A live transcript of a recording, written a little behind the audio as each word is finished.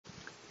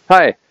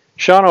Hi,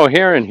 Sean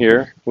O'Haron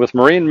here with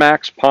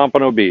MarineMax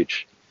Pompano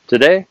Beach.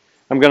 Today,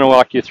 I'm going to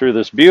walk you through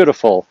this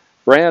beautiful,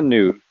 brand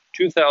new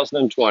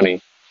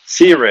 2020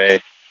 Sea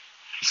Ray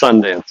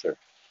Sundancer.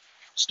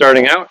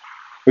 Starting out,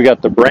 we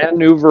got the brand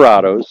new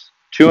Verados,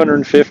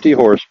 250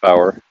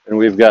 horsepower, and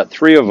we've got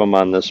 3 of them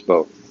on this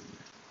boat.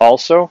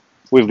 Also,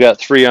 we've got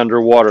 3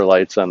 underwater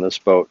lights on this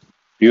boat.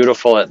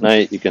 Beautiful at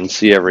night, you can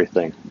see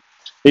everything.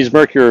 These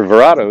Mercury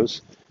Verados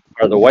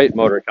are the white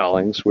motor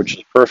cowlings, which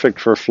is perfect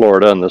for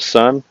Florida in the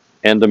sun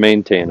and to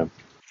maintain them.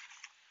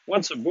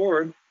 Once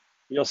aboard,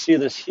 you'll see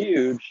this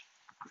huge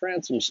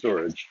transom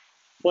storage.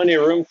 Plenty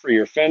of room for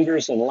your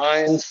fenders and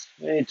lines,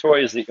 any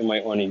toys that you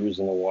might want to use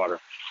in the water.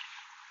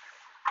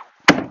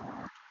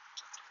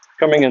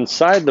 Coming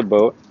inside the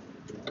boat,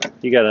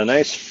 you got a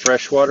nice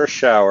freshwater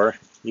shower,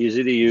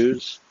 easy to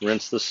use.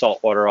 Rinse the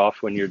salt water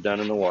off when you're done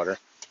in the water.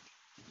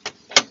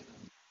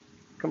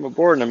 Come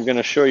aboard and I'm going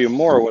to show you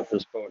more what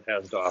this boat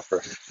has to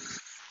offer.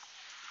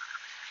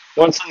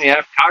 Once in the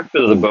aft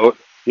cockpit of the boat,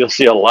 you'll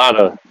see a lot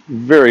of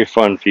very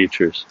fun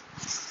features.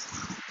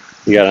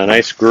 You got a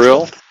nice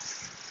grill,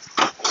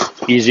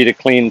 easy to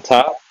clean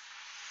top,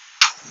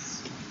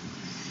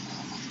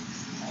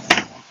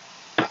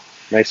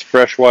 nice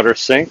freshwater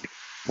sink.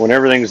 When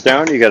everything's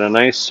down, you got a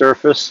nice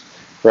surface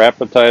for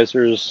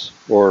appetizers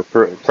or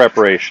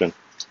preparation.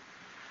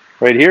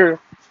 Right here,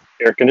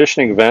 air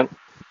conditioning vent,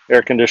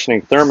 air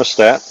conditioning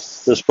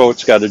thermostat. This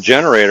boat's got a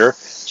generator,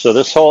 so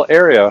this whole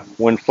area,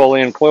 when fully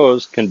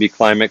enclosed, can be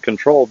climate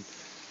controlled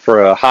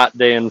for a hot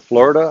day in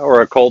Florida or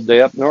a cold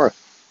day up north.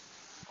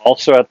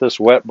 Also at this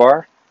wet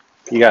bar,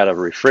 you got a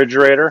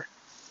refrigerator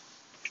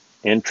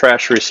and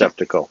trash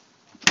receptacle.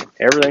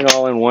 Everything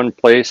all in one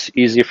place,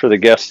 easy for the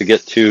guests to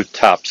get to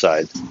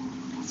topside.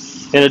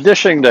 In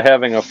addition to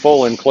having a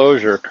full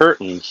enclosure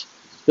curtains,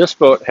 this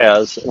boat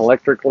has an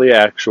electrically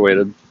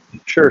actuated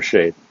sure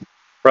shade.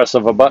 Press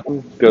of a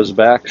button, goes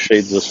back,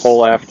 shades this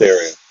whole aft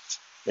area.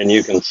 And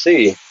you can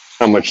see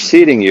how much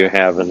seating you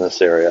have in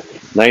this area.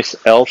 Nice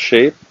L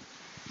shape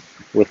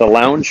with a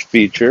lounge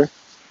feature.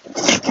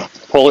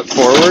 Pull it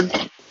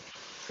forward,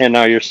 and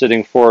now you're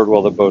sitting forward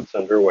while the boat's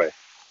underway.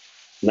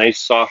 Nice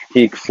soft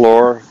teak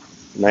floor,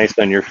 nice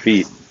on your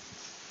feet.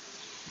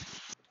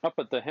 Up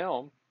at the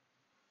helm,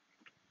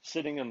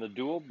 sitting in the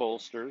dual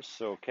bolsters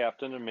so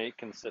captain and mate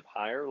can sit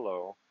high or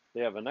low,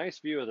 they have a nice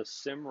view of the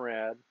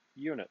Simrad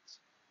units.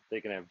 They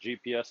can have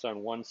GPS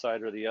on one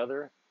side or the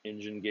other,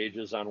 engine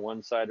gauges on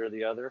one side or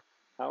the other.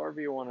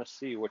 However you want to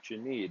see what you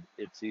need,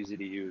 it's easy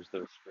to use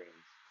those screens.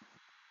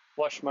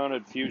 Flush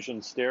mounted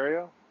Fusion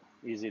stereo,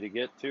 easy to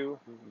get to,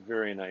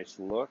 very nice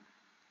look.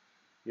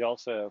 You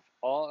also have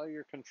all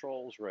your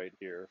controls right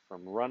here,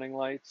 from running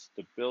lights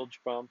to bilge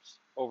pumps,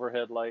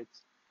 overhead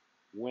lights,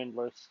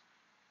 windlass.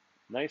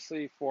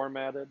 Nicely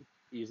formatted,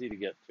 easy to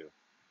get to.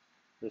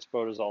 This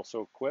boat is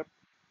also equipped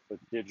with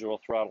digital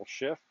throttle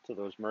shift to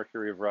those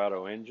Mercury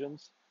Verado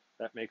engines.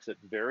 That makes it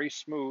very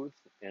smooth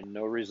and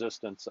no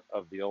resistance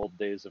of the old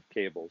days of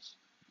cables.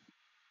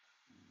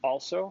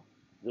 Also,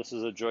 this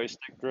is a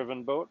joystick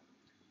driven boat,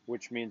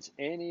 which means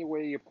any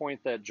way you point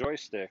that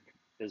joystick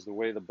is the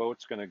way the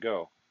boat's going to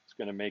go. It's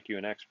going to make you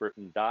an expert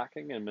in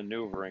docking and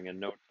maneuvering in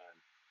no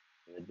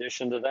time. In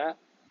addition to that,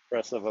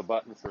 press of a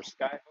button for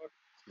skyhook.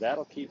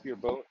 That'll keep your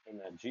boat in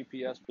that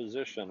GPS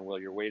position while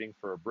you're waiting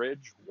for a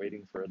bridge,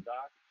 waiting for a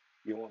dock.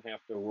 You won't have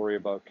to worry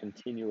about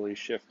continually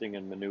shifting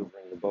and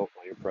maneuvering the boat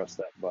while you press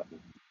that button.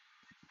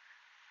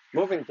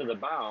 Moving to the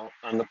bow,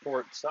 on the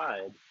port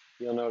side,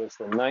 you'll notice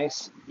the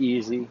nice,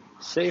 easy,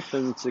 safe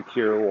and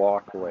secure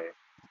walkway.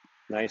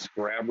 Nice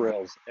grab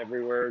rails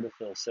everywhere to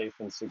feel safe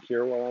and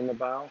secure while on the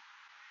bow.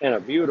 And a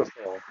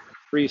beautiful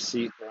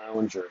 3-seat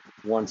lounger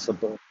once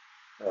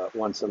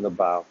in the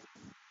bow.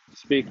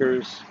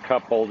 Speakers,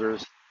 cup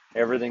holders,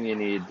 everything you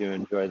need to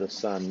enjoy the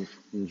sun,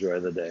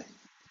 enjoy the day.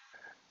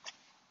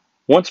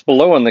 Once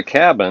below in the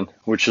cabin,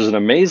 which is an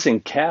amazing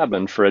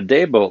cabin for a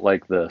day boat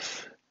like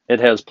this, it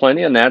has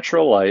plenty of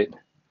natural light.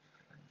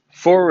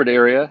 Forward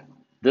area,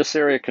 this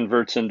area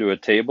converts into a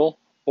table,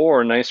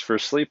 or nice for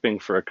sleeping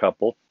for a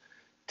couple.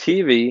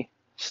 TV,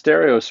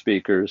 stereo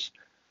speakers,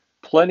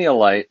 plenty of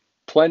light,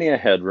 plenty of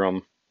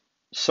headroom,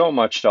 so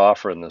much to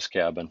offer in this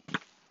cabin.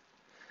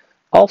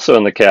 Also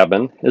in the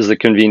cabin is the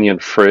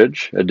convenient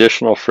fridge,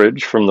 additional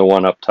fridge from the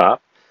one up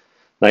top,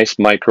 nice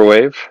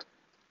microwave.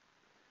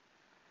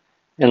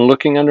 And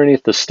looking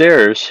underneath the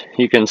stairs,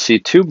 you can see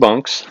 2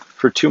 bunks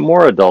for 2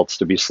 more adults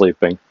to be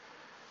sleeping.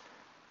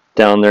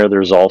 Down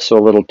there's also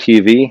a little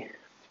TV,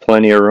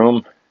 plenty of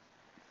room.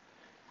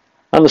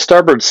 On the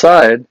starboard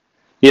side,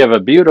 you have a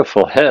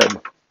beautiful head.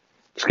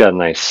 It's got a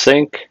nice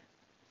sink,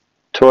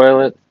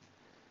 toilet,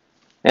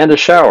 and a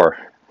shower.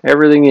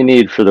 Everything you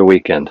need for the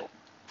weekend.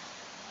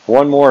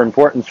 One more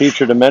important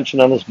feature to mention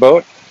on this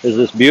boat is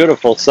this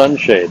beautiful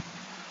sunshade.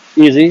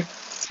 Easy,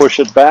 push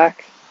it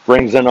back,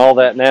 brings in all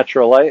that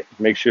natural light,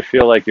 makes you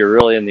feel like you're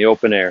really in the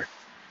open air.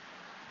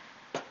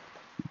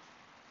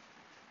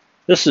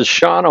 This is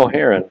Sean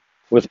O'Haron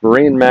with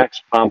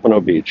MarineMax Pompano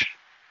Beach.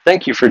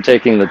 Thank you for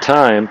taking the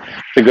time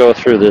to go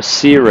through this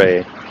Sea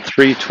Ray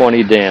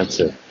 320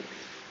 Dancer.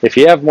 If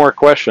you have more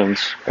questions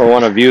or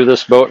want to view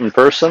this boat in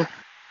person,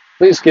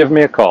 please give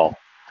me a call.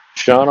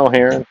 Sean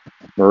O'Haron,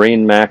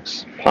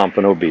 MarineMax,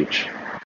 Pompano Beach.